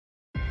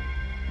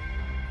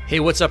Hey,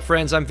 what's up,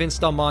 friends? I'm Vince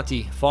Del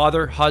Monte,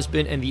 father,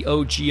 husband, and the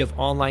OG of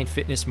online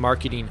fitness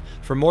marketing.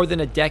 For more than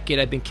a decade,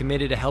 I've been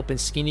committed to helping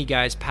skinny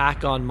guys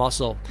pack on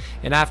muscle.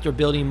 And after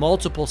building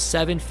multiple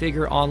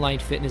seven-figure online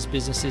fitness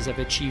businesses, I've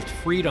achieved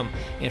freedom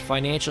and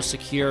financial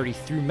security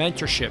through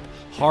mentorship,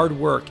 hard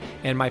work,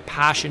 and my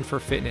passion for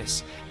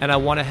fitness. And I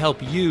want to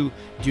help you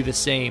do the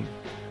same.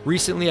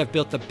 Recently, I've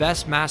built the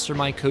best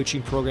mastermind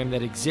coaching program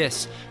that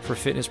exists for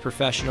fitness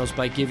professionals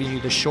by giving you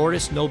the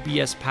shortest, no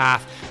BS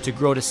path to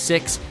grow to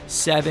 6,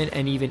 7,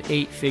 and even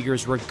 8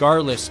 figures,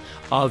 regardless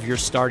of your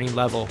starting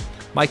level.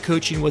 My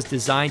coaching was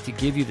designed to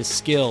give you the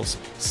skills,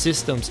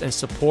 systems, and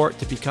support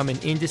to become an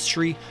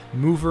industry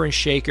mover and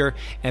shaker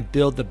and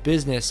build the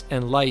business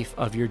and life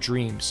of your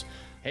dreams.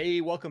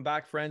 Hey, welcome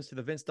back, friends, to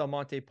the Vince Del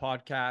Monte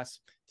podcast.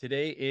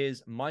 Today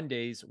is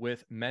Mondays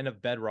with Men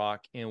of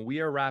Bedrock, and we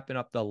are wrapping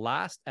up the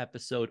last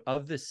episode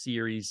of this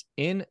series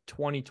in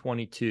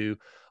 2022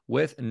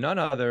 with none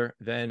other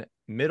than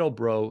middle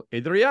bro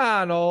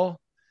Adriano,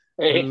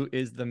 who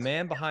is the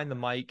man behind the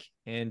mic.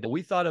 And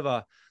we thought of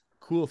a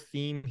cool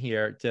theme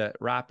here to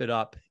wrap it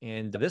up.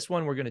 And this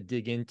one, we're going to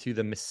dig into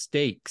the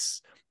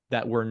mistakes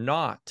that we're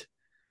not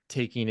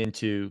taking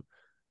into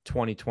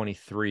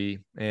 2023,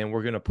 and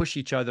we're going to push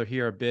each other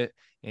here a bit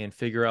and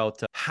figure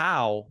out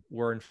how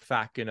we're in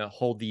fact going to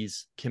hold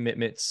these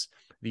commitments,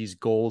 these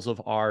goals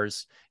of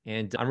ours.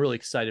 And I'm really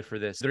excited for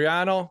this.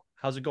 Adriano,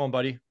 how's it going,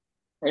 buddy?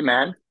 Hey,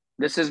 man,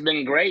 this has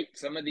been great.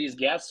 Some of these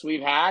guests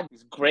we've had,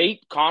 these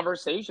great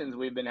conversations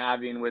we've been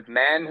having with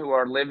men who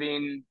are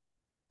living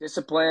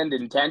disciplined,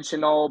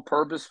 intentional,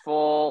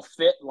 purposeful,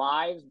 fit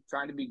lives,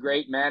 trying to be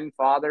great men,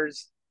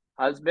 fathers,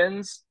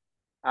 husbands.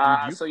 Dude,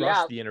 you So crushed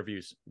yeah, the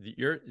interviews.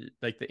 You're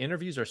like, the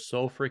interviews are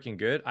so freaking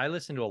good. I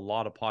listen to a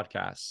lot of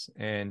podcasts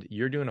and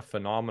you're doing a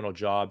phenomenal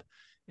job.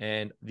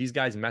 And these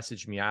guys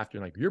messaged me after,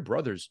 like, your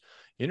brother's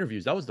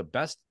interviews, that was the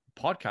best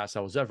podcast I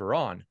was ever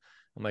on.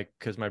 I'm like,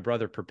 because my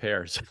brother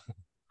prepares.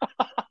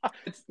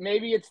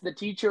 maybe it's the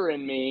teacher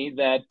in me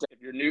that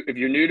if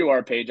you're new to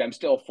our page, I'm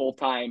still a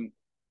full-time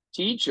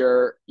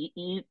teacher.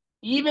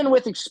 Even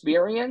with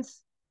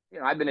experience,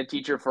 I've been a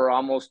teacher for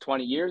almost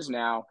 20 years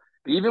now.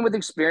 But even with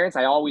experience,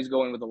 I always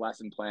go in with a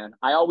lesson plan.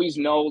 I always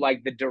know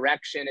like the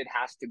direction it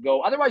has to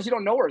go. Otherwise, you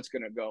don't know where it's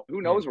going to go.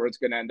 Who knows where it's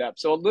going to end up?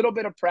 So a little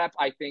bit of prep,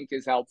 I think,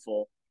 is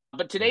helpful.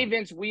 But today,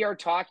 Vince, we are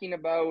talking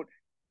about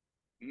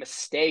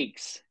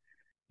mistakes.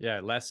 Yeah,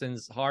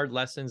 lessons, hard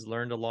lessons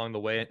learned along the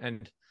way.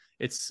 And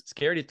it's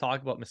scary to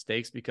talk about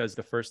mistakes because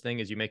the first thing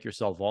is you make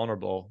yourself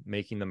vulnerable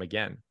making them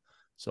again.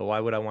 So why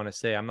would I want to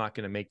say I'm not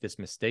going to make this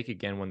mistake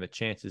again when the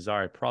chances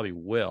are I probably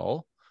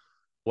will?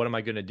 What am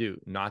I going to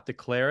do? Not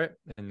declare it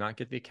and not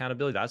get the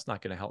accountability? That's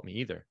not going to help me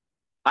either.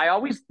 I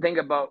always think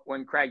about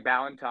when Craig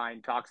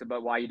Ballantyne talks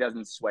about why he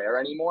doesn't swear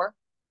anymore,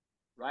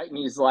 right? And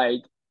he's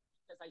like,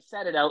 because I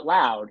said it out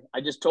loud.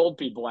 I just told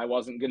people I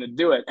wasn't going to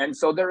do it. And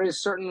so there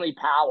is certainly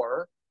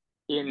power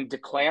in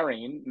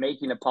declaring,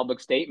 making a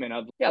public statement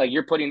of, yeah, like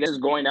you're putting this is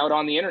going out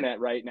on the internet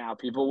right now.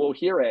 People will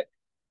hear it.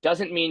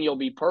 Doesn't mean you'll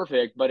be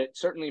perfect, but it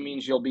certainly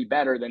means you'll be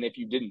better than if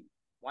you didn't.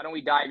 Why don't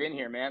we dive in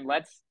here, man?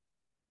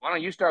 Why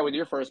don't you start with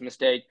your first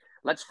mistake?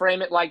 Let's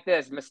frame it like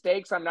this: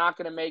 mistakes I'm not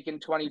going to make in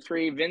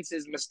 23.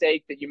 Vince's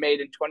mistake that you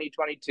made in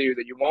 2022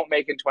 that you won't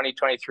make in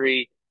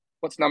 2023.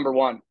 What's number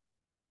one?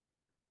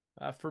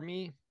 For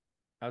me,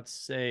 I'd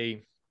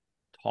say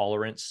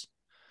tolerance,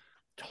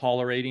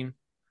 tolerating.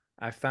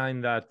 I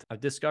find that I've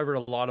discovered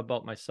a lot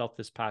about myself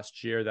this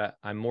past year, that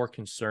I'm more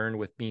concerned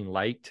with being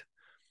liked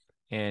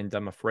and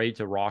I'm afraid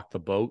to rock the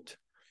boat.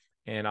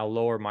 And I'll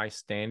lower my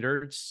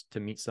standards to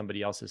meet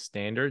somebody else's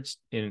standards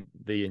in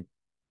the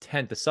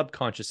intent, the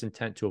subconscious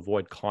intent to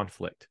avoid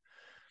conflict.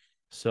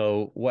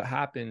 So what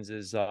happens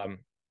is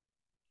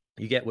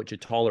you get what you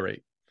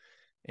tolerate.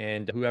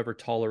 And whoever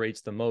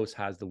tolerates the most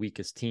has the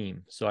weakest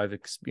team. So I've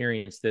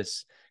experienced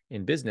this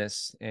in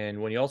business.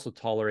 And when you also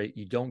tolerate,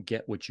 you don't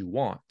get what you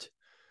want.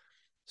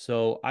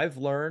 So I've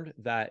learned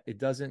that it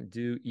doesn't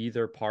do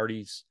either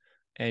parties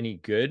any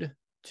good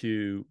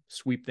to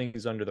sweep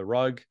things under the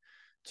rug,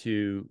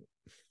 to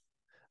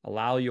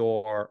allow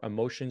your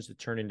emotions to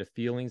turn into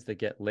feelings that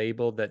get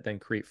labeled, that then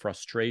create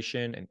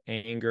frustration and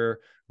anger,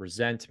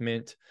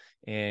 resentment,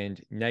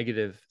 and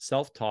negative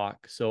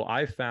self-talk. So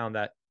I found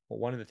that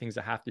one of the things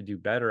I have to do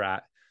better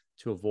at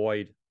to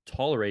avoid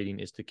tolerating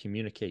is to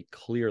communicate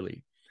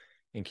clearly.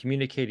 And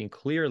communicating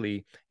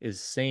clearly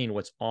is saying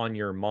what's on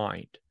your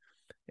mind.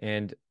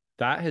 And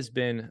that has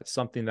been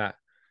something that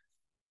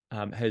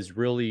has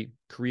really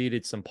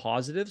created some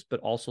positives, but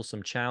also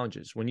some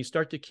challenges. When you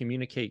start to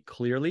communicate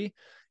clearly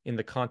in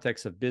the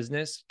context of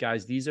business,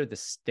 guys, these are the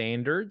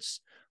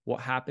standards.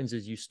 What happens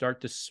is you start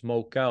to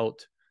smoke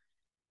out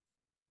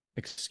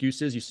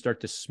excuses. You start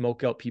to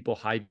smoke out people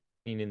hiding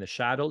in the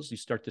shadows. You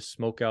start to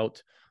smoke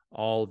out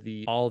all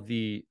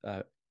the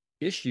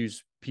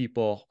issues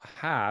people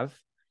have,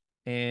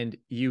 and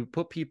you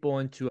put people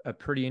into a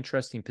pretty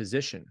interesting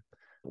position.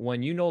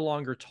 When you no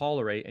longer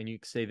tolerate and you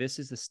say, this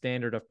is the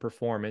standard of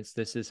performance,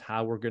 this is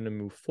how we're going to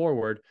move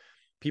forward,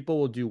 people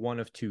will do one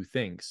of two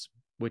things,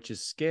 which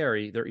is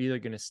scary. They're either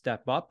going to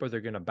step up or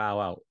they're going to bow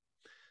out.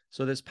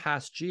 So this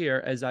past year,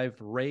 as I've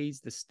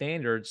raised the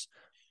standards,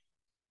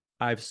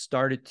 I've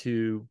started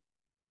to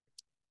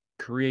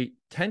create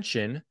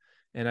tension,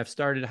 and I've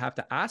started to have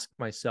to ask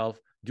myself,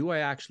 do I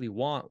actually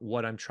want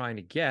what I'm trying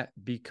to get?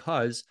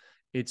 Because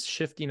it's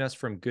shifting us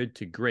from good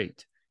to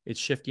great. It's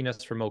shifting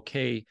us from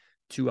okay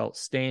to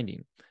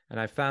outstanding. And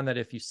I found that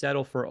if you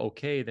settle for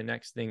okay, the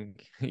next thing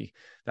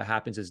that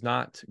happens is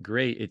not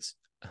great, it's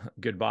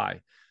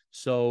goodbye.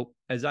 So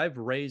as I've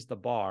raised the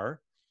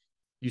bar,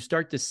 you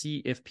start to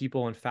see if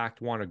people in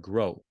fact want to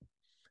grow.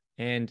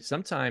 And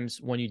sometimes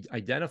when you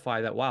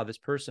identify that, wow, this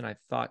person I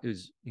thought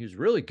he was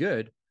really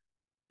good,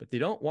 but they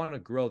don't want to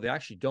grow, they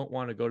actually don't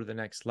want to go to the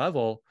next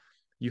level,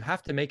 you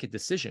have to make a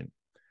decision,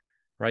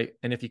 right?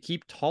 And if you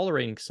keep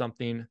tolerating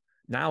something,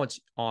 now it's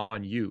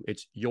on you,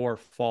 it's your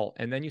fault.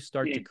 And then you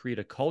start to create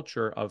a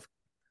culture of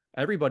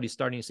everybody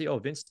starting to say, oh,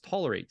 Vince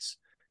tolerates,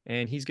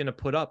 and he's going to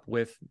put up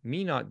with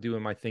me not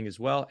doing my thing as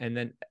well. And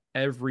then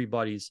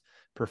everybody's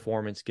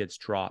performance gets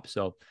dropped.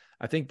 So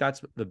I think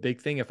that's the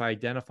big thing. If I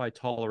identify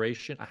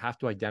toleration, I have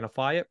to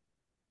identify it,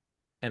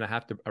 and I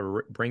have to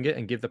bring it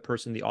and give the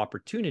person the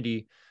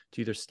opportunity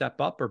to either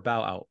step up or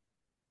bow out.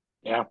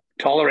 Yeah.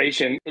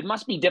 Toleration. It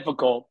must be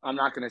difficult. I'm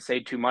not going to say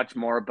too much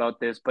more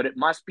about this, but it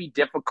must be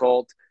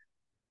difficult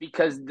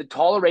because the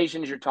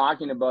tolerations you're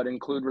talking about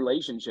include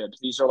relationships.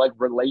 These are like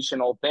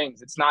relational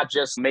things. It's not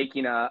just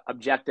making a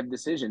objective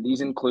decision.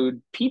 These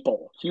include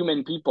people,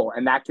 human people,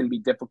 and that can be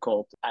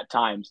difficult at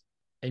times.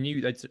 And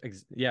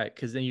yeah,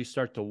 because then you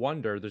start to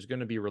wonder, there's going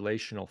to be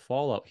relational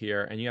fallout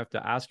here, and you have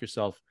to ask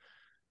yourself,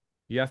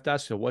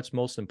 what's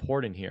most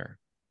important here?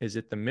 Is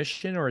it the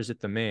mission or is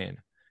it the man?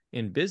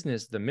 In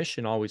business, the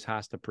mission always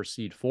has to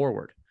proceed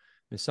forward.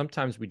 And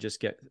sometimes we just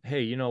get,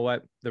 hey, you know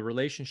what? The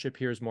relationship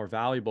here is more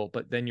valuable,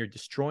 but then you're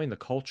destroying the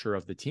culture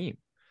of the team.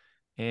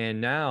 And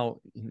now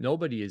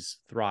nobody is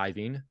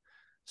thriving.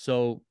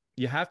 So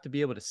you have to be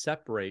able to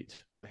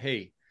separate,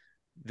 hey,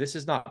 this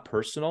is not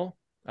personal,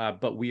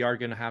 but we are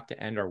going to have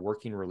to end our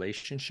working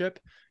relationship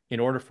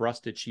in order for us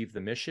to achieve the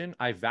mission.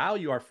 I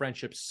value our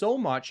friendship so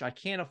much, I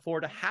can't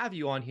afford to have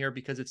you on here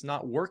because it's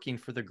not working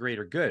for the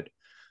greater good.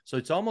 So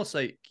it's almost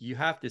like you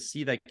have to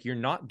see that you're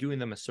not doing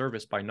them a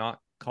service by not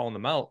calling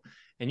them out,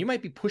 and you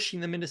might be pushing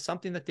them into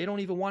something that they don't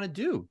even want to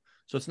do.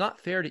 So it's not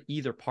fair to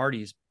either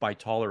parties by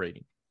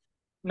tolerating.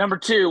 Number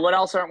two, what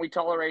else aren't we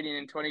tolerating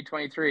in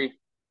 2023?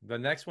 The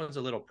next one's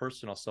a little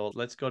personal, so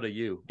let's go to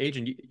you.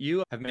 Adrian,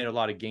 you have made a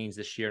lot of gains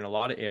this year in a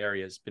lot of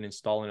areas, been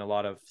installing a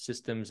lot of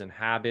systems and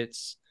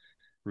habits,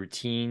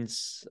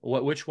 routines.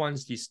 Which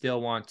ones do you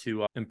still want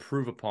to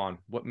improve upon?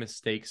 What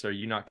mistakes are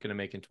you not going to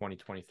make in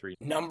 2023?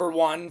 Number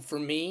one for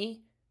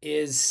me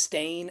is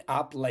staying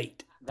up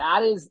late.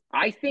 That is,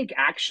 I think,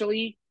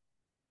 actually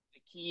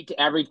the key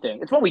to everything.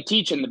 It's what we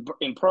teach in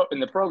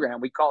the program.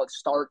 We call it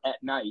Start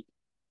at Night.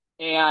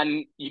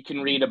 And you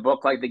can read a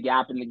book like The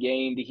Gap in the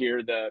Gain to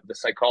hear the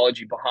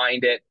psychology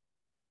behind it.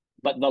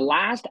 But the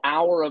last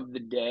hour of the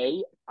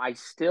day, I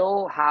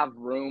still have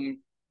room.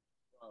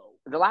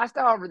 The last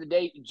hour of the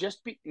day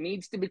just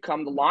needs to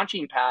become the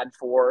launching pad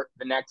for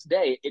the next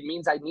day. It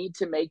means I need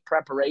to make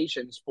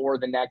preparations for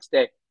the next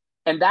day.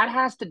 And that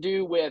has to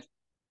do with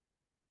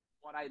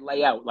what I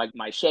lay out, like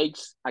my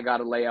shakes. I got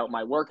to lay out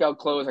my workout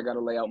clothes. I got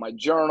to lay out my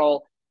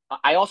journal.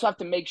 I also have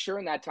to make sure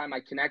in that time I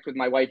connect with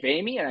my wife,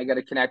 Amy, and I got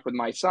to connect with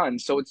my son.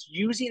 So it's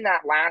using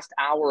that last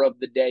hour of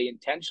the day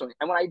intentionally.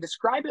 And when I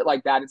describe it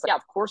like that, it's like, yeah,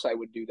 of course I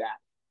would do that.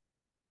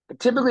 But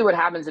typically what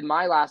happens in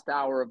my last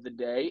hour of the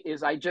day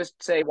is I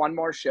just say one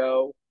more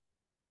show,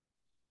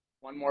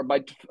 one more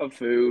bite of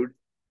food,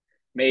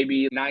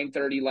 maybe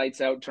 9:30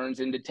 lights out turns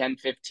into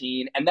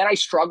 10:15, and then I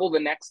struggle the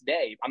next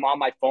day. I'm on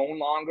my phone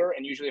longer,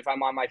 and usually if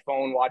I'm on my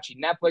phone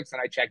watching Netflix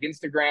and I check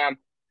Instagram,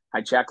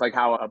 I check like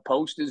how a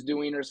post is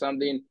doing or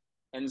something.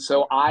 And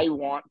so I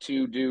want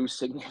to do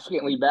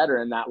significantly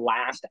better in that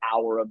last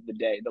hour of the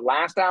day. The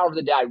last hour of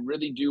the day, I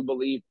really do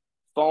believe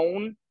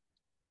phone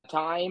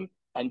time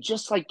and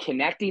just like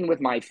connecting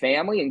with my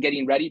family and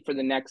getting ready for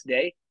the next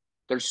day.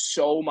 There's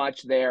so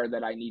much there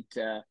that I need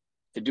to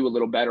do a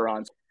little better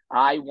on.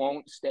 I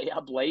won't stay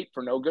up late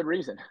for no good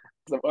reason.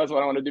 That's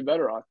what I want to do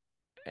better on.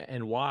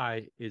 And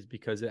why is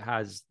because it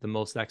has the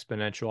most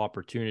exponential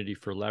opportunity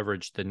for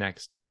leverage the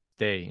next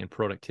day in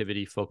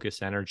productivity,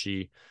 focus,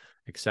 energy,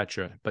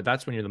 etc. But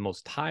that's when you're the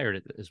most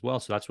tired as well.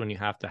 So that's when you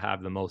have to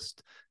have the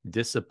most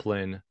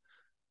discipline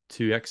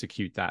to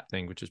execute that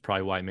thing, which is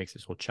probably why it makes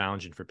it so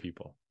challenging for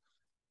people.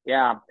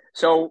 Yeah.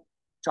 So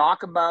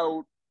talk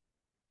about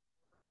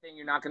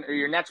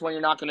your next one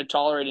you're not going to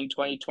tolerate in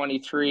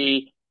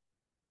 2023.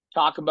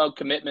 Talk about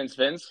commitments,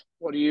 Vince.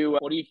 What are you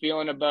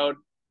feeling about?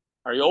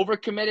 Are you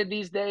overcommitted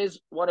these days?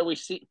 What are we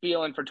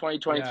feeling for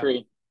 2023?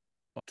 Yeah.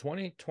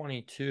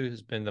 2022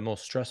 has been the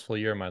most stressful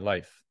year of my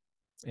life.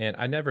 And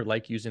I never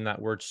like using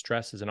that word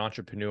stress as an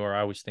entrepreneur. I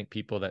always think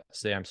people that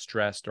say I'm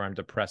stressed or I'm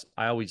depressed,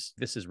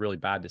 this is really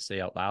bad to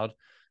say out loud,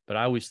 but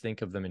I always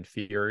think of them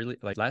inferiorly.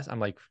 I'm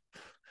like,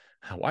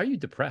 why are you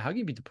depressed? How can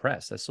you be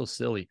depressed? That's so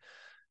silly.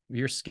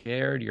 You're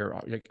scared.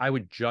 I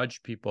would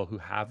judge people who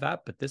have that.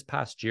 But this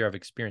past year, I've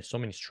experienced so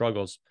many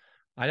struggles.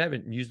 I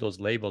haven't used those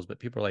labels, but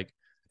people are like,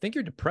 I think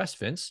you're depressed,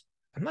 Vince.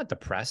 I'm not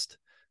depressed.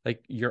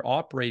 Like, you're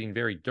operating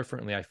very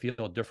differently. I feel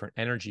a different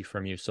energy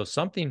from you. So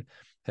something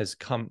has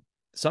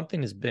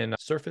been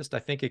surfaced. I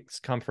think it's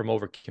come from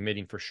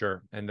overcommitting for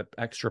sure. And the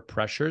extra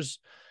pressures.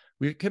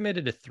 We've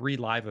committed to 3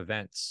 live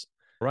events.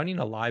 Running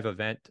a live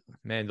event,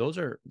 man, those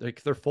are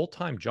like, they're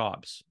full-time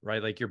jobs,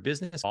 right? Like, your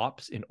business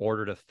ops in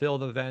order to fill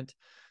the event,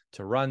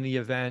 to run the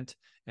event,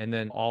 and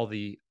then all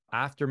the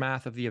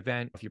aftermath of the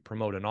event. If you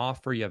promote an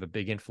offer, you have a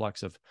big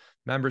influx of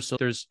members. So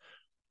there's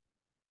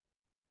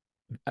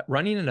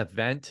running an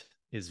event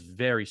is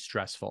very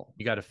stressful.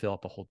 You got to fill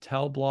up a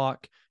hotel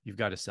block. You've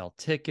got to sell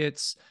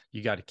tickets.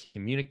 You got to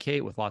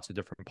communicate with lots of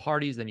different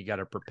parties. Then you got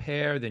to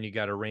prepare. Then you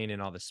got to rein in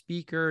all the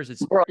speakers.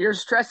 Bro, you're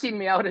stressing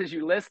me out as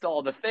you list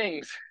all the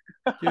things.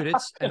 Dude,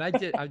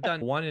 I've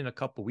done one in a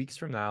couple of weeks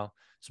from now.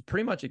 So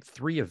pretty much like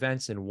 3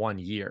 events in 1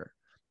 year,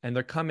 and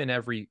they're coming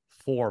every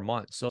 4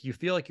 months. So you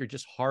feel like you're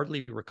just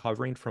hardly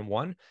recovering from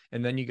one,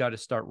 and then you got to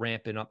start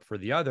ramping up for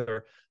the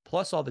other,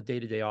 plus all the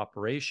day-to-day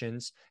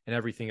operations and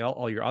everything else,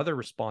 all your other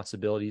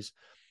responsibilities.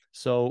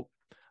 So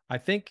I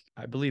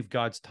believe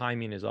God's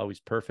timing is always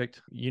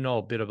perfect. You know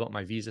a bit about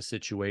my visa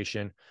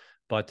situation,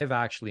 but they've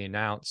actually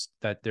announced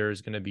that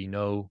there's going to be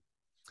no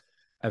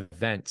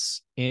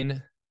events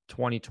in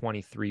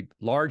 2023,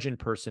 large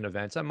in-person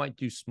events. I might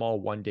do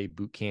small one-day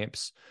boot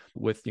camps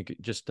with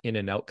just in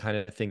and out kind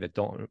of thing that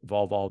don't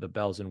involve all the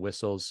bells and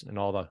whistles and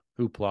all the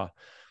hoopla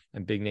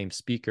and big name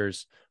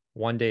speakers.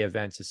 One-day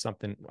events is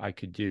something I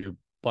could do,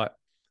 but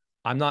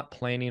I'm not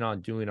planning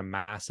on doing a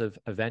massive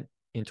event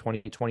in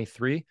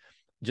 2023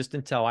 just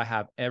until I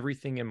have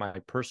everything in my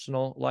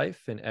personal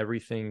life and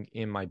everything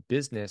in my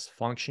business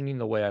functioning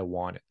the way I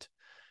want it,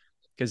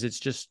 because it's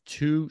just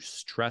too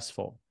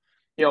stressful.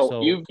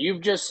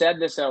 You've just said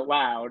this out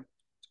loud.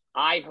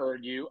 I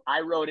heard you.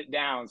 I wrote it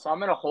down. So I'm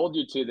going to hold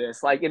you to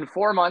this. Like, in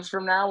 4 months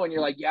from now, when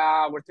you're like,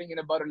 yeah, we're thinking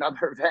about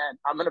another event,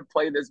 I'm going to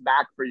play this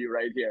back for you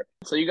right here.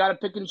 So you got to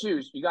pick and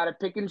choose. You got to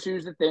pick and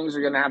choose the things that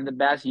are going to have the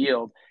best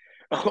yield.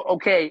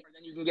 Okay. And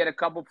then you can get a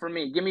couple from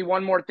me. Give me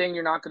one more thing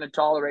you're not going to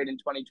tolerate in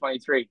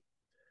 2023.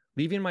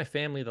 Leaving my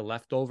family the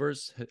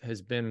leftovers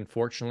has been,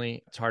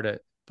 unfortunately, it's hard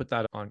to put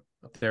that on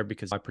up there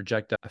because I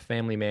project a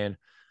family man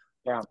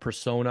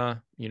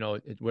persona. You know,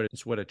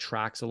 it's what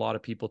attracts a lot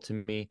of people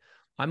to me.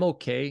 I'm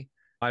okay.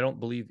 I don't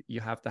believe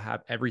you have to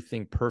have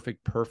everything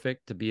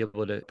perfect to be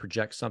able to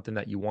project something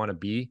that you want to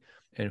be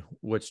and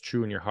what's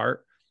true in your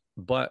heart.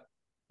 But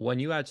when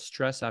you add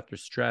stress after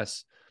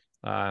stress,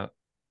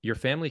 your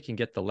family can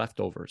get the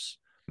leftovers,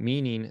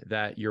 meaning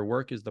that your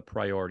work is the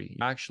priority.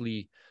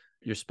 Actually,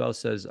 your spouse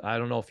says, I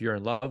don't know if you're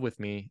in love with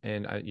me,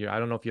 and I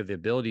don't know if you have the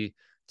ability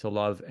to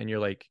love. And you're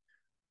like,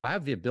 I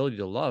have the ability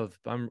to love,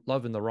 but I'm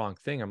loving the wrong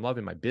thing. I'm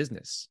loving my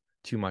business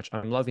too much.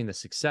 I'm loving the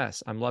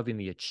success. I'm loving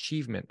the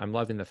achievement. I'm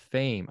loving the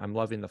fame. I'm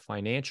loving the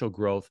financial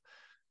growth.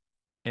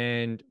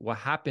 And what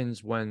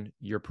happens when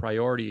your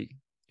priority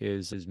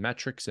is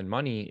metrics and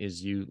money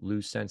is you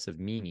lose sense of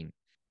meaning.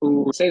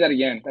 Ooh, say that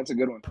again. That's a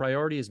good one.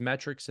 Priority is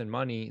metrics and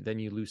money, then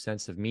you lose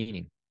sense of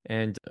meaning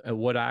and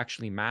what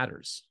actually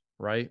matters,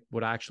 right?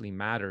 What actually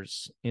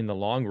matters in the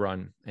long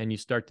run. And you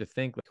start to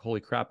think like,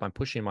 holy crap,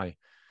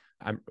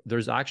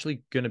 there's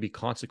actually going to be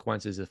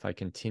consequences if I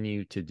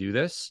continue to do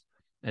this.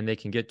 And they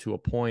can get to a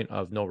point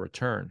of no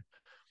return,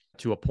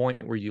 to a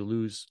point where you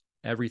lose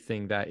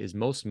everything that is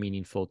most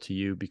meaningful to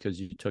you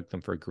because you took them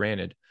for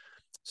granted.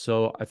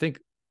 So I think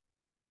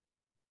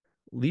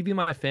leaving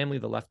my family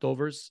the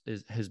leftovers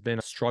has been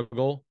a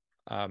struggle,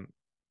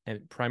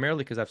 and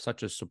primarily because I have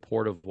such a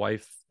supportive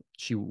wife.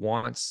 She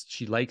likes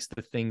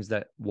the things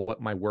that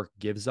what my work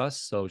gives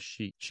us. So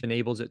she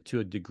enables it to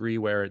a degree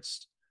where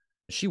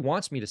she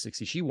wants me to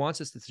succeed. She wants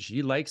us to succeed.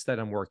 She likes that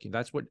I'm working.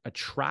 That's what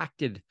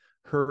attracted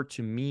her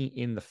to me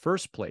in the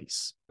first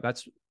place.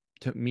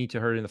 To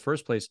her in the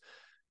first place.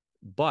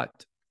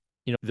 But,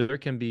 there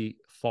can be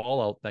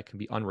fallout that can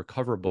be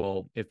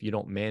unrecoverable if you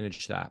don't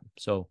manage that.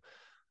 So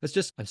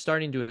I'm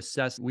starting to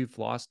assess. We've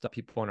lost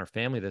people in our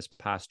family this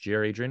past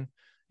year, Adrian,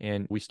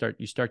 and you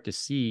start to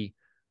see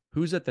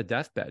who's at the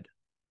deathbed.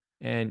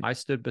 And I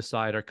stood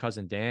beside our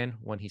cousin Dan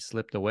when he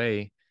slipped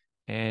away,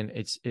 and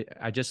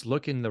I just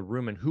look in the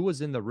room, and who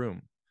was in the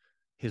room?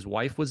 His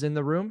wife was in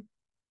the room.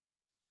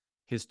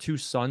 His 2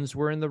 sons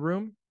were in the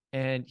room,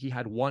 and he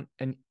had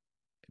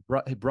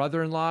his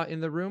brother-in-law in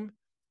the room,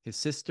 his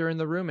sister in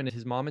the room, and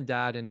his mom and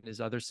dad and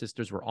his other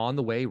sisters were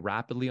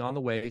rapidly on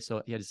the way.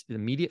 So he had his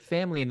immediate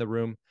family in the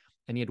room,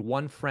 and he had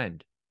one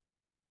friend.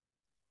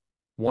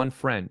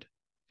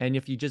 And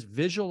if you just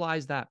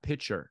visualize that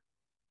picture,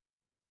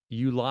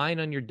 you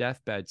lying on your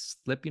deathbed,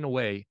 slipping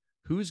away,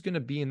 who's going to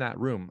be in that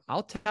room?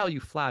 I'll tell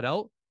you flat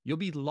out, you'll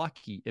be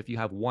lucky if you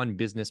have one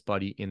business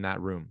buddy in that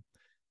room.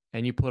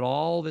 And you put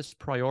all this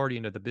priority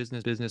into the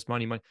business,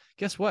 money.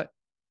 Guess what?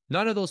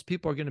 None of those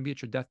people are going to be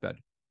at your deathbed.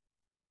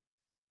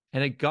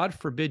 And God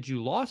forbid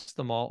you lost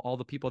them all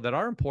the people that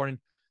are important,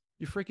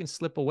 you freaking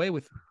slip away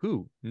with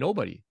who?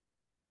 Nobody.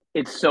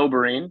 It's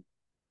sobering.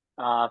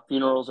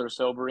 Funerals are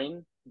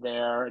sobering.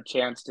 They're a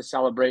chance to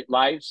celebrate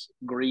lives,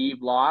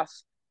 grieve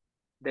loss.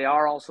 they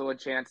are also a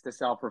chance to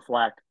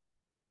self-reflect.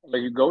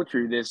 As you go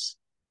through this,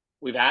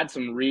 we've had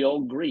some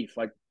real grief,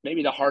 like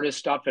maybe the hardest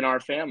stuff in our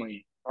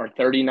family. Our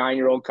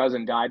 39-year-old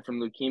cousin died from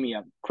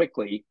leukemia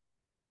quickly.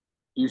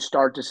 You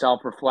start to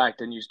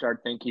self-reflect and you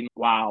start thinking,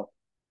 wow,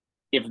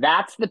 if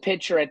that's the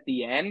picture at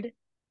the end,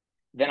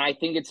 then I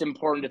think it's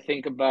important to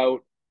think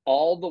about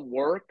all the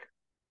work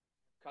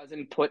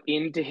cousin put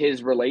into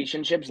his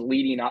relationships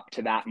leading up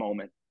to that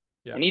moment.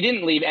 Yeah. And he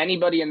didn't leave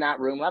anybody in that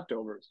room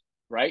leftovers,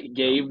 right? He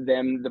gave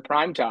them the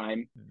prime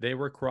time. They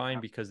were crying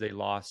because they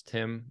lost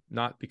him,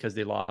 not because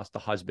they lost a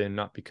husband,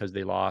 not because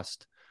they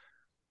lost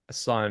a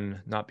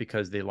son, not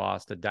because they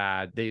lost a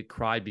dad. They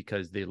cried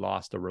because they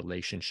lost a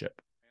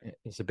relationship.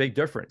 It's a big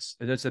difference.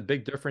 There's a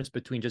big difference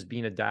between just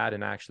being a dad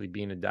and actually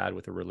being a dad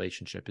with a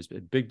relationship. It's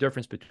a big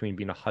difference between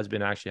being a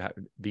husband, actually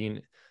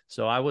being.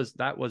 So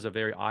that was a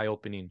very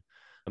eye-opening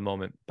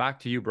moment. Back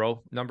to you,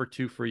 bro. Number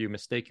 2 for you,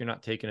 mistake you're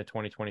not taking in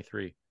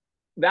 2023.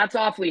 That's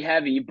awfully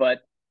heavy,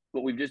 but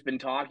what we've just been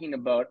talking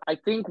about, I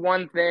think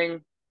one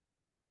thing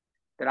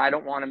that I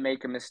don't want to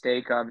make a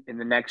mistake of in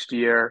the next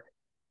year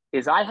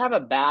is I have a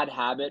bad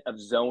habit of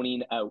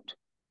zoning out.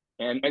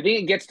 And I think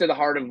it gets to the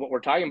heart of what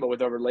we're talking about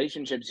with our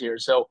relationships here.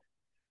 So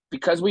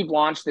because we've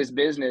launched this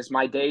business,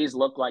 my days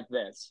look like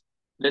this.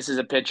 This is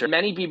a picture.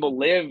 Many people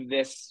live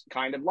this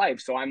kind of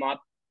life. So I'm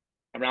up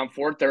around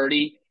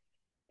 4:30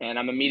 and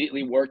I'm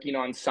immediately working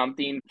on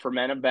something for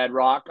Men of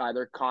Bedrock,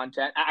 either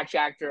content. Actually,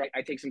 after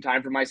I take some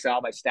time for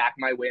myself, I stack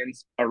my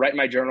wins, I write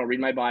my journal, read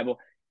my Bible,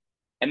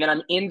 and then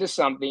I'm into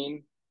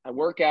something. I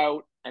work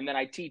out, and then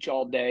I teach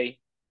all day,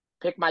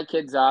 pick my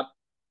kids up.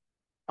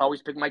 I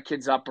always pick my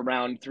kids up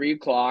around 3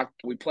 o'clock.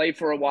 We play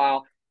for a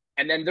while,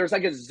 and then there's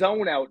like a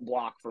zone out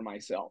block for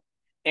myself.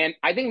 And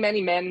I think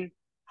many men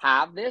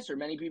have this, or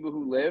many people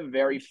who live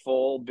very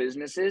full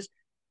businesses,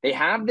 they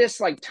have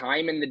this like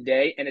time in the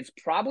day, and it's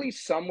probably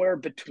somewhere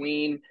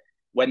between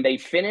when they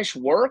finish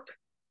work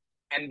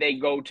and they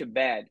go to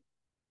bed,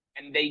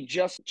 and they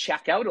just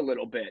check out a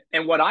little bit.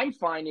 And what I'm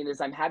finding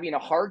is I'm having a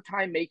hard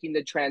time making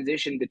the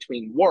transition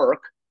between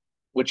work,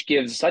 which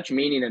gives such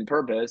meaning and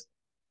purpose,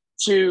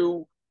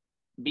 to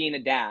being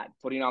a dad,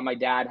 putting on my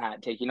dad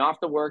hat, taking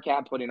off the work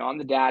hat, putting on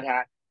the dad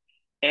hat.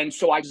 And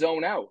so I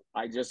zone out.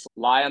 I just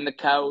lie on the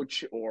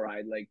couch, or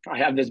I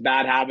have this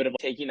bad habit of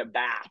taking a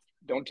bath.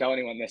 Don't tell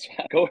anyone this.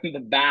 Go in the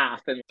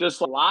bath and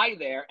just lie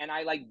there. And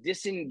I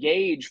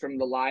disengage from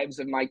the lives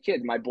of my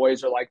kids. My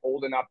boys are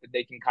old enough that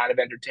they can kind of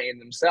entertain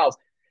themselves,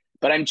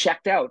 but I'm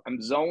checked out.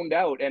 I'm zoned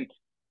out.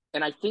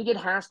 And I think it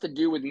has to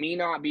do with me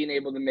not being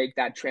able to make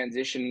that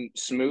transition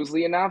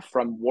smoothly enough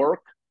from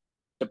work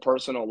to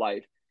personal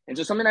life. And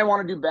so something I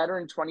want to do better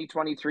in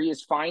 2023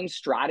 is find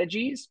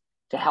strategies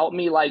to help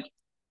me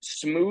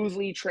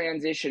smoothly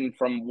transition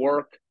from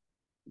work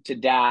to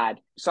dad.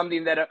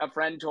 Something that a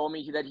friend told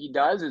me that he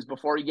does is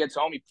before he gets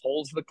home, he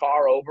pulls the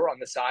car over on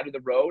the side of the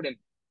road and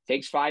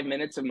takes 5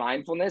 minutes of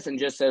mindfulness and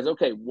just says,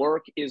 okay,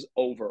 work is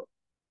over.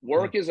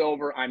 Work is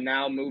over. I'm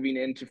now moving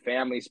into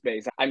family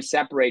space. I'm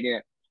separating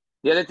it.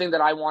 The other thing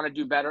that I want to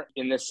do better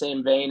in the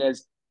same vein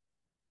is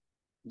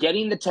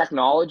getting the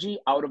technology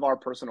out of our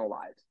personal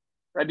lives,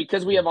 right?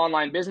 Because we have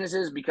online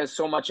businesses, because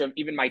so much of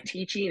even my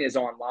teaching is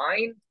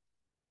online,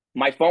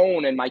 my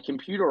phone and my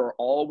computer are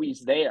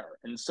always there.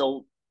 And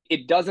so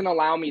it doesn't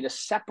allow me to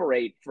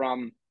separate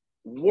from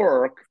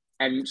work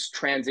and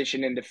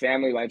transition into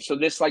family life. So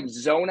this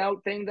zone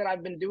out thing that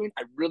I've been doing,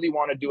 I really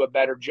want to do a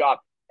better job.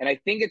 And I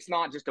think it's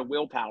not just a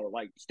willpower,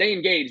 stay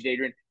engaged,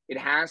 Adrian. It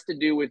has to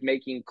do with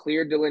making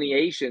clear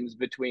delineations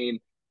between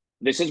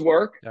this is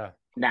work. Yeah.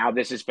 Now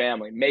this is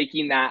family,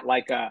 making that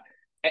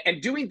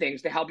and doing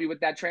things to help you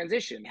with that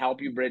transition,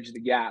 help you bridge the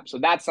gap. So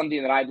that's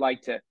something that I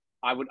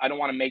don't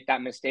want to make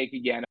that mistake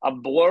again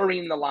of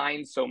blurring the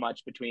lines so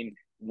much between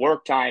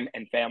work time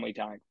and family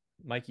time.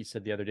 Mikey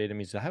said the other day to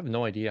me, he said, I have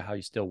no idea how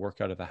you still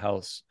work out of the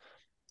house.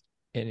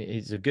 And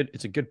it's a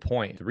good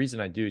point. The reason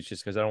I do is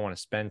just because I don't want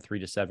to spend $3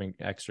 to $7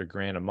 extra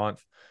grand a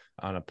month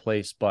on a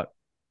place. But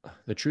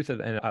the truth of,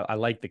 and I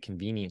like the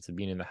convenience of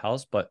being in the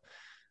house, but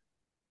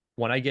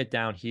when I get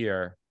down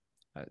here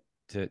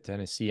to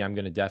Tennessee, I'm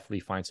going to definitely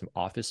find some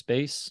office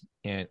space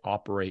and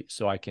operate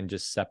so I can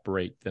just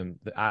separate the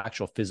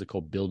actual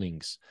physical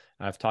buildings.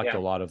 And I've talked to a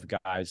lot of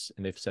guys,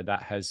 and they've said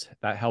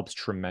that helps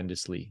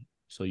tremendously.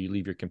 So you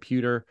leave your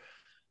computer,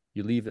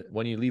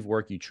 when you leave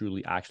work, you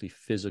truly actually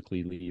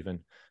physically leave. And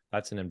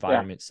that's an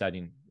environment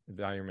setting.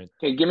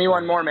 Okay, give me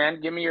one more,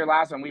 man. Give me your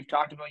last one. We've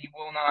talked about you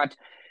will not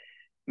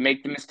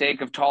make the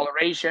mistake of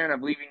toleration,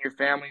 of leaving your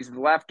families the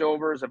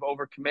leftovers, of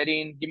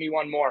overcommitting. Give me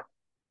one more.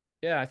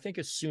 Yeah, I think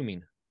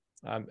assuming.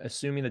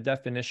 Assuming, the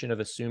definition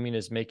of assuming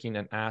is making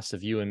an ass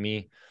of you and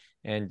me.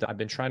 And I've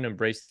been trying to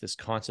embrace this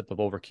concept of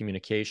over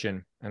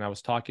communication. And I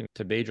was talking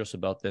to Bedros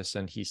about this,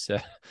 and he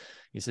said,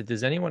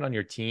 does anyone on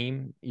your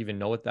team even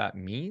know what that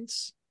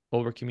means?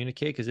 Over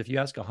communicate? Because if you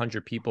ask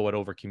 100 people what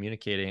over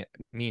communicating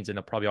means, and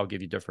they'll probably all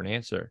give you a different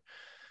answer.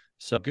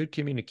 So good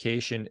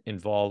communication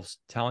involves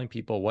telling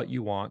people what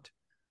you want,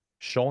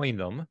 showing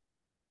them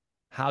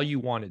how you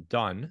want it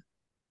done,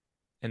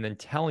 and then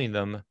telling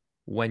them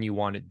when you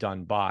want it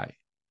done by.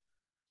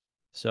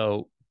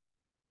 So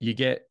you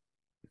get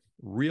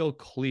real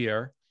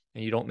clear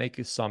and you don't make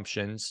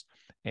assumptions,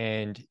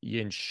 and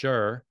you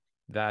ensure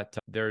that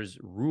there's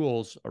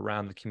rules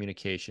around the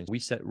communication. We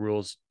set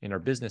rules in our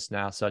business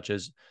now, such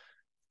as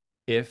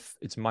if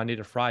it's Monday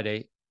to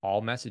Friday,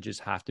 all messages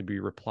have to be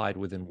replied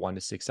within 1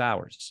 to 6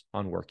 hours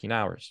on working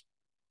hours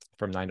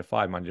from 9 to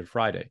 5, Monday to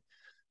Friday,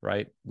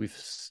 right? We've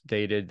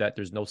stated that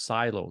there's no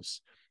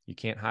silos. You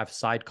can't have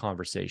side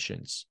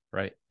conversations,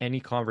 right? Any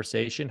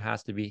conversation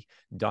has to be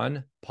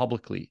done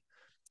publicly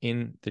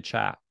in the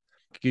chat.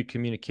 Good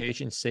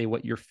communication, say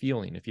what you're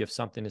feeling. If you have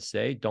something to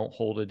say, don't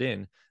hold it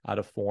in out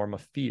of form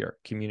of fear.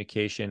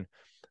 Communication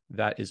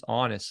that is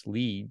honest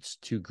leads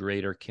to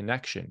greater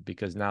connection,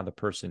 because now the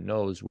person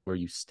knows where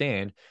you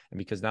stand. And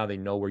because now they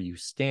know where you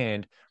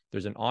stand,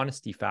 there's an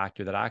honesty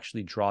factor that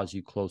actually draws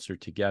you closer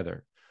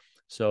together.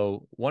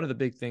 So one of the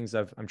big things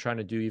I'm trying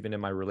to do, even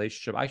in my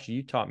relationship, actually,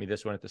 you taught me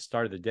this one at the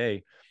start of the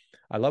day.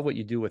 I love what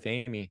you do with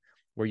Amy,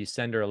 where you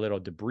send her a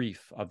little debrief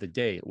of the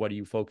day. What do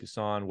you focus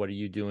on? What are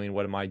you doing?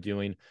 What am I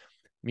doing?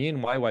 Me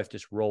and my wife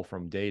just roll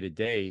from day to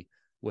day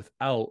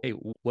without, hey,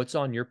 what's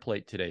on your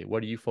plate today?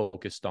 What are you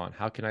focused on?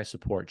 How can I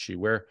support you?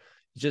 Where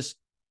just,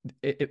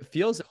 it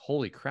feels,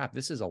 holy crap,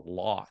 this is a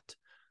lot.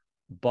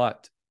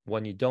 But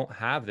when you don't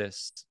have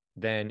this,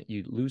 then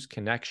you lose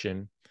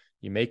connection,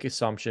 you make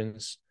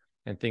assumptions,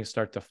 and things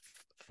start to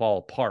fall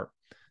apart.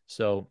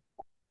 So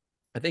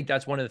I think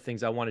that's one of the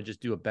things I want to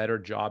just do a better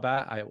job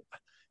at.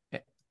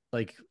 I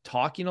like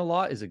talking a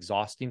lot is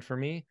exhausting for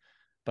me,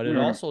 but it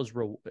also is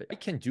I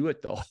can do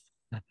it though.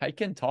 I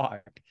can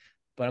talk,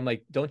 but I'm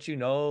like, don't you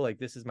know, like,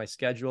 this is my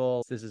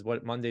schedule. This is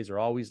what Mondays are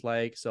always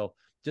like. So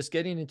just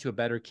getting into a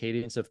better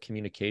cadence of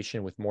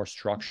communication with more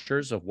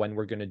structures of when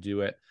we're going to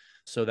do it,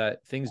 so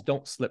that things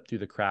don't slip through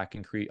the crack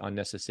and create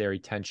unnecessary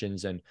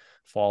tensions and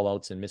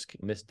fallouts and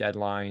missed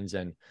deadlines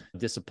and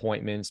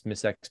disappointments,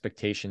 missed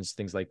expectations,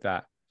 things like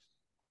that.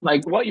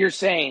 Like, what you're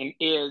saying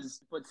is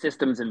put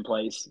systems in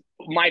place.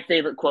 My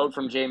favorite quote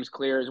from James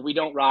Clear is, we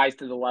don't rise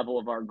to the level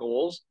of our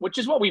goals, which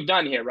is what we've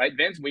done here, right,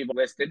 Vince? We've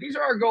listed, these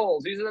are our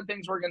goals. These are the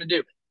things we're going to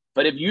do.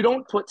 But if you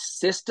don't put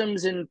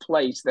systems in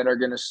place that are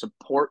going to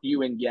support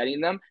you in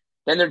getting them,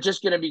 then they're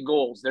just going to be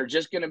goals. They're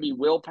just going to be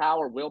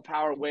willpower.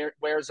 Willpower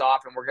wears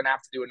off. And we're going to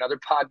have to do another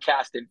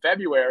podcast in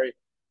February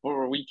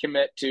where we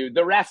commit to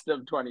the rest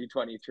of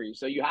 2023.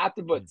 So you have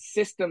to put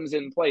systems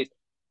in place.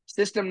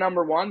 System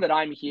number one that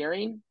I'm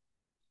hearing,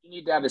 you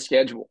need to have a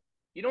schedule.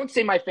 You don't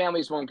say my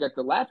families won't get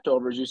the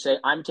leftovers. You say,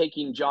 I'm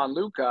taking John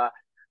Luca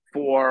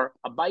for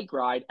a bike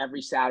ride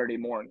every Saturday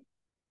morning.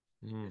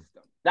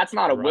 That's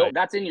not a will.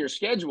 That's in your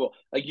schedule.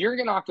 Like,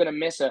 you're not going to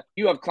miss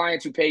you have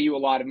clients who pay you a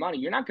lot of money.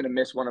 You're not going to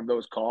miss one of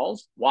those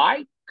calls. Why?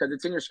 Because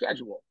it's in your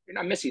schedule. You're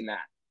not missing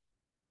that.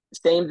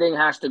 Same thing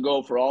has to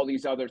go for all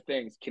these other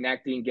things,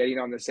 connecting, getting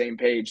on the same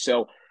page.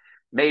 So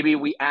maybe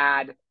we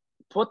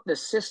put the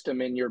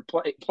system in your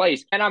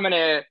place. And I'm going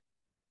to,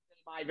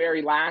 my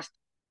very last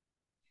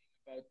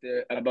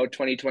about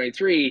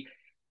 2023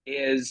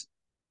 is,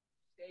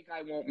 mistake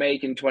I won't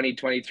make in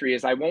 2023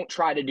 is I won't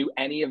try to do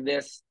any of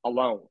this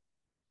alone.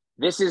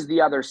 This is the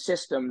other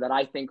system that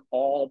I think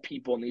all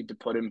people need to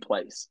put in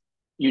place.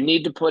 You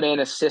need to put in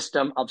a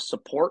system of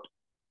support,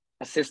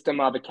 a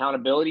system of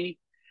accountability.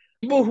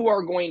 People who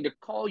are going to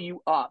call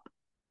you up,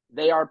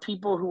 they are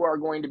people who are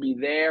going to be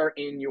there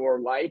in your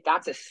life.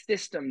 That's a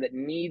system that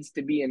needs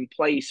to be in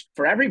place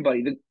for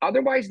everybody.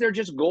 Otherwise, they're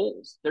just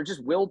goals. They're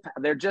just willpower.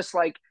 They're just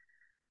like,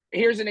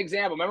 here's an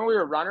example. Remember we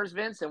were runners,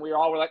 Vince, and we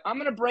all were like, I'm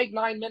going to break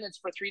 9 minutes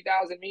for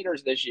 3,000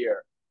 meters this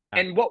year.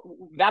 And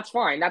that's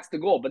fine. That's the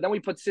goal. But then we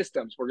put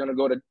systems. We're going to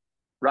go to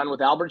run with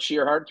Albert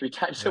Shearhart 3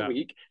 times a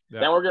week.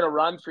 Then we're going to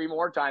run 3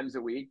 more times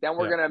a week. Then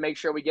we're going to make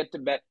sure we get to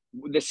bed.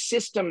 The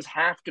systems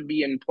have to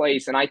be in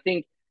place. And I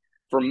think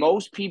for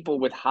most people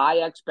with high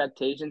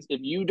expectations,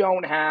 if you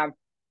don't have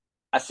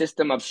a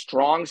system of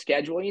strong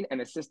scheduling and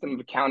a system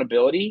of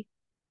accountability,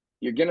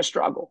 you're going to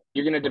struggle.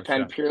 You're going to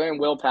depend purely on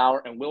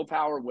willpower, and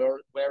willpower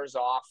wears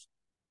off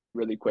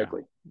really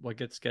quickly. What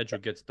gets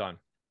scheduled gets done.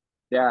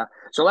 Yeah.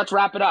 So let's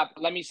wrap it up.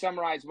 Let me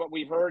summarize what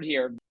we've heard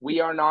here. We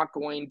are not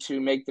going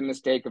to make the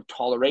mistake of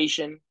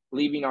toleration,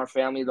 leaving our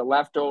family the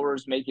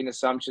leftovers, making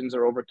assumptions,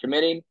 or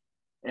overcommitting.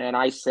 And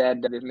I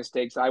said the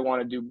mistakes I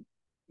want to do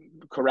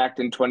correct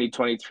in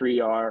 2023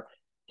 are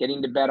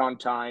getting to bed on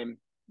time,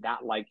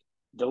 that like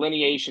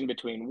delineation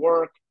between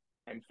work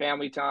and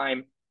family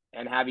time,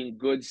 and having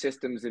good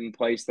systems in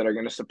place that are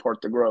going to support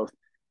the growth.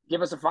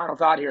 Give us a final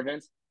thought here,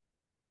 Vince.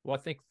 Well,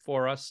 I think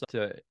for us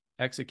to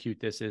execute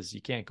this is, you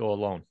can't go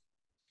alone.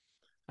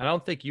 I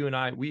don't think you and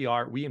I,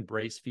 we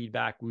embrace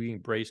feedback. We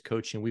embrace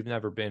coaching. We've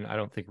never been, I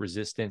don't think,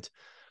 resistant.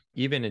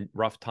 Even in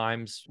rough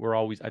times,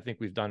 I think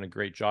we've done a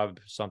great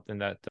job. Something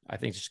that I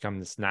think just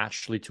comes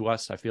naturally to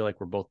us. I feel like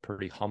we're both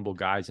pretty humble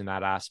guys in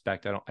that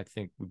aspect. I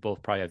think we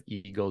both probably have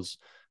egos,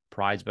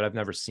 prides, but I've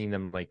never seen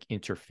them like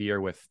interfere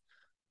with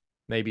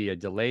maybe a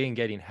delay in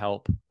getting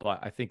help. But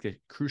I think the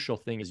crucial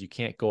thing is you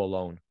can't go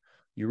alone.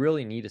 You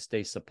really need to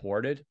stay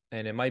supported.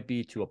 And it might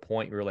be to a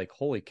point where you're like,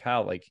 holy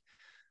cow, like,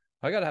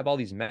 I got to have all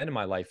these men in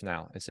my life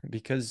now. It's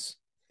because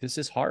this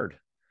is hard.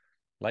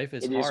 Life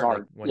is It is hard. Like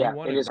hard. when Yeah, you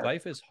want it is to, hard.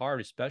 life is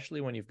hard,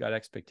 especially when you've got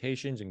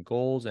expectations and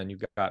goals and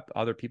you've got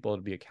other people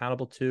to be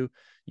accountable to.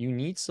 You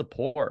need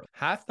support.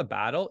 Half the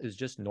battle is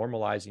just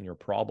normalizing your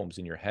problems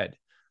in your head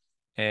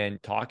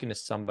and talking to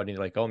somebody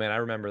like, oh man, I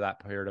remember that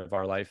period of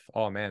our life.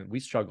 Oh man, we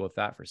struggled with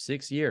that for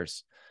 6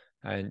 years.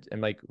 And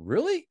like,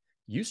 really?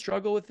 You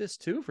struggle with this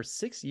too for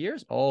 6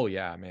 years? Oh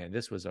yeah, man,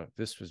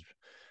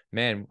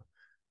 man,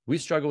 we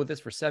struggled with this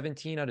for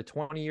 17 out of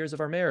 20 years of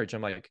our marriage.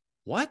 I'm like,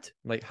 what?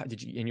 Like, how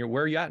did you, and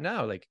where are you at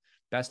now? Like,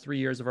 best 3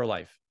 years of our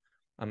life.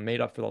 I'm made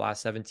up for the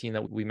last 17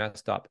 that we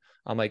messed up.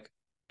 I'm like,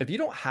 if you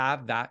don't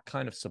have that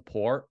kind of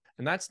support,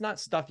 and that's not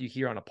stuff you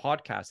hear on a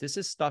podcast, this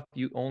is stuff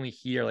you only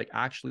hear like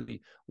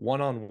actually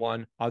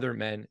one-on-one, other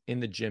men in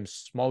the gym,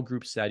 small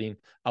group setting,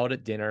 out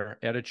at dinner,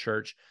 at a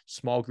church,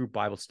 small group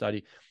Bible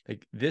study.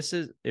 Like, this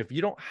is, if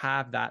you don't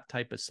have that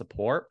type of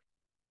support,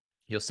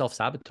 you'll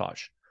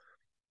self-sabotage.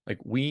 Like,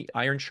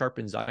 iron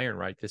sharpens iron,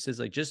 right? This is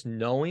like just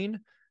knowing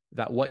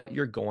that what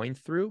you're going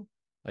through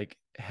like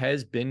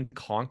has been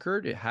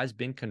conquered. It has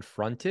been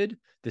confronted.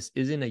 This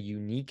isn't a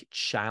unique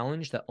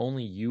challenge that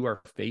only you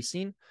are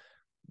facing.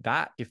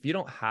 That if you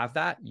don't have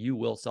that, you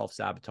will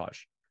self-sabotage.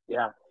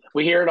 Yeah.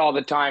 We hear it all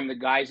the time. The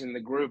guys in the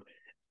group,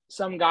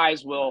 some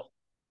guys will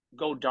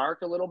go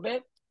dark a little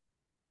bit.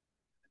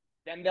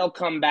 Then they'll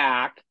come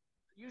back.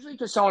 Usually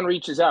because someone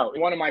reaches out.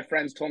 One of my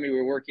friends told me we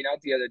were working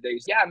out the other day.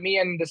 Yeah, me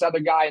and this other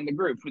guy in the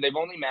group who they've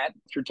only met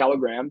through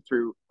Telegram,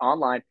 through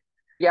online.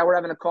 Yeah, we're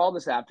having a call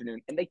this afternoon.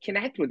 And they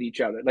connect with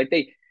each other. Like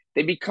they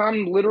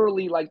become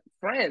literally like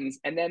friends,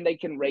 and then they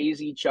can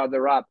raise each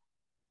other up.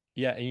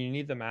 Yeah, and you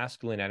need the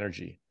masculine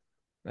energy.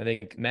 I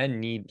think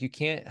you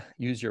can't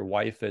use your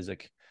wife as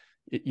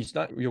it's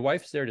not, your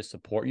wife's there to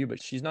support you,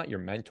 but she's not your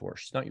mentor.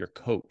 She's not your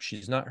coach.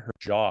 She's not her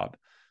job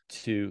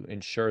to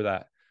ensure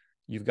that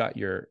you've got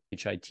your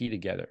HIT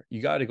together.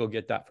 You got to go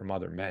get that from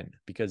other men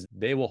because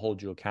they will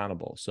hold you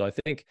accountable. So I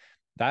think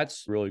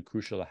that's really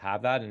crucial to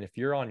have that. And if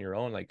you're on your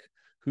own, like,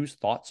 whose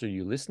thoughts are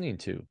you listening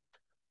to?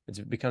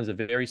 It becomes a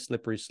very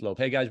slippery slope.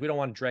 Hey guys, we don't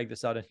want to drag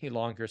this out any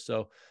longer.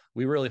 So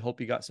we really hope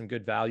you got some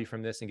good value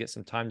from this and get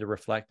some time to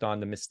reflect on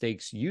the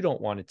mistakes you don't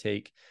want to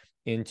take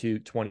into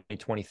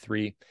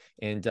 2023.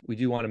 And we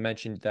do want to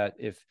mention that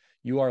if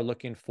you are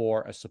looking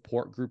for a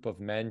support group of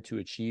men to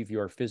achieve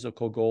your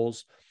physical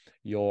goals,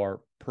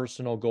 your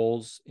personal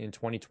goals in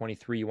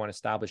 2023, you want to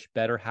establish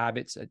better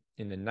habits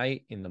in the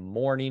night, in the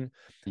morning,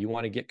 you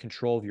want to get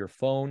control of your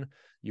phone,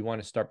 you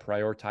want to start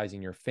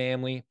prioritizing your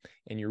family,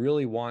 and you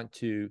really want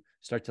to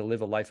start to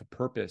live a life of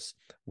purpose,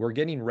 we're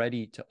getting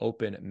ready to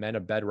open Men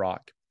of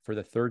Bedrock for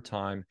the third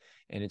time.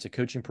 And it's a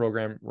coaching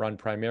program run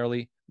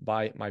primarily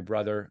by my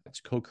brother. It's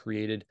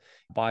co-created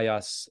by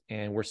us.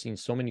 And we're seeing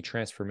so many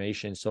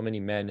transformations, so many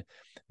men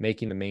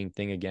making the main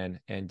thing again.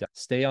 And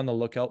stay on the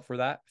lookout for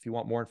that. If you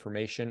want more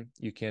information,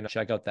 you can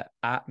check out the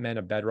 @Men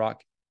of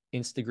Bedrock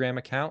Instagram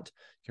account.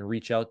 You can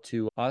reach out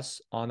to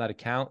us on that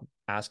account,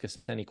 ask us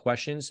any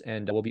questions,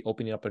 and we'll be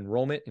opening up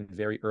enrollment in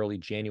very early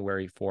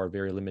January for a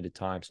very limited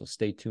time. So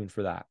stay tuned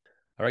for that.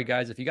 All right,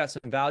 guys, if you got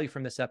some value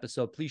from this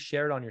episode, please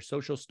share it on your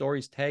social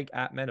stories, tag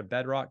 @Men of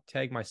Bedrock,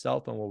 tag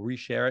myself, and we'll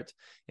reshare it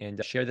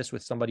and share this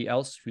with somebody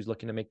else who's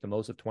looking to make the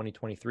most of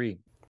 2023.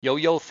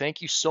 Yo,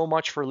 thank you so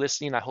much for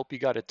listening. I hope you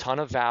got a ton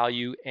of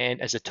value. And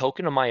as a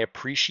token of my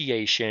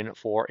appreciation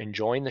for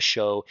enjoying the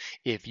show,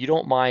 if you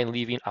don't mind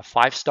leaving a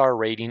 5-star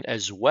rating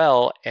as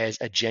well as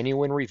a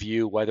genuine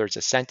review, whether it's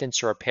a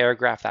sentence or a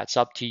paragraph, that's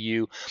up to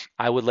you.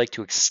 I would like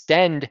to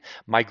extend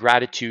my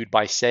gratitude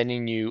by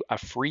sending you a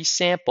free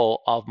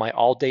sample of my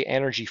all-day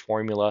energy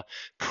formula,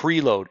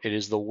 Preload. It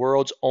is the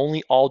world's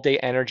only all-day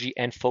energy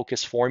and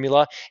focus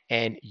formula,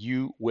 and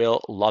you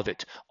will love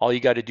it. All you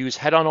got to do is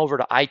head on over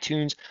to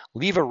iTunes,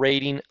 leave a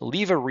rating,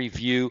 leave a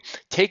review,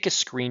 take a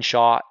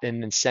screenshot,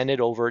 and then send it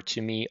over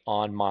to me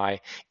on my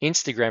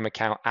Instagram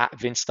account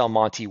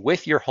 @VinceDelmonte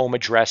with your home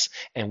address,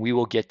 and we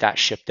will get that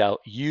shipped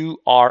out. You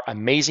are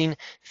amazing.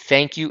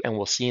 Thank you, and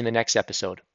we'll see you in the next episode.